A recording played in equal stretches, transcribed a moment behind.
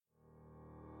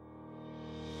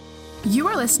You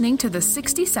are listening to the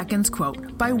 60 Seconds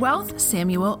Quote by Wealth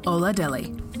Samuel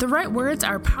Oladele. The right words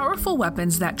are powerful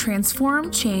weapons that transform,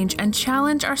 change, and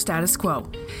challenge our status quo.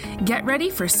 Get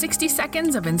ready for 60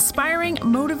 seconds of inspiring,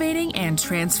 motivating, and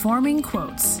transforming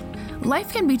quotes.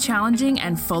 Life can be challenging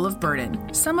and full of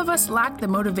burden. Some of us lack the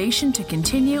motivation to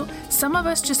continue. Some of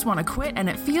us just want to quit, and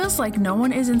it feels like no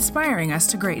one is inspiring us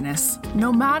to greatness.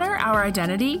 No matter our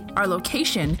identity, our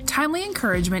location, timely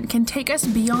encouragement can take us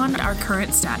beyond our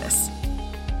current status.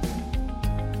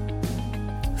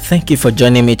 Thank you for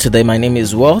joining me today. My name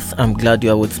is Wealth. I'm glad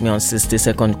you are with me on 60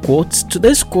 Second Quotes.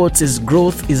 Today's quote is: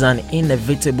 growth is an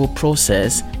inevitable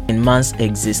process in man's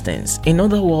existence. In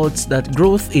other words, that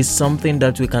growth is something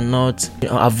that we cannot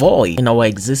avoid in our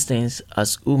existence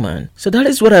as human. So that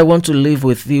is what I want to leave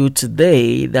with you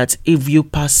today, that if you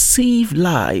perceive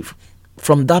life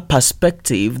from that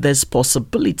perspective, there's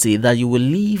possibility that you will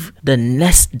live the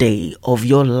next day of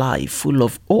your life full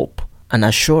of hope and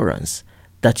assurance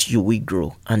that you will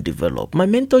grow and develop. My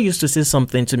mentor used to say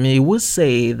something to me. He would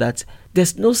say that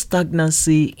there's no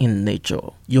stagnancy in nature.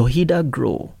 You either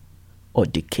grow or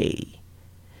decay.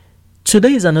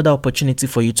 Today is another opportunity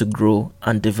for you to grow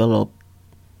and develop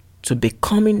to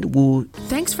becoming who.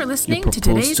 Thanks for listening to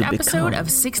today's episode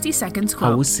of 60 Seconds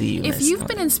Quote. I will see you If you've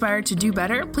been inspired to do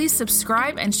better, please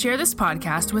subscribe and share this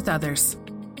podcast with others.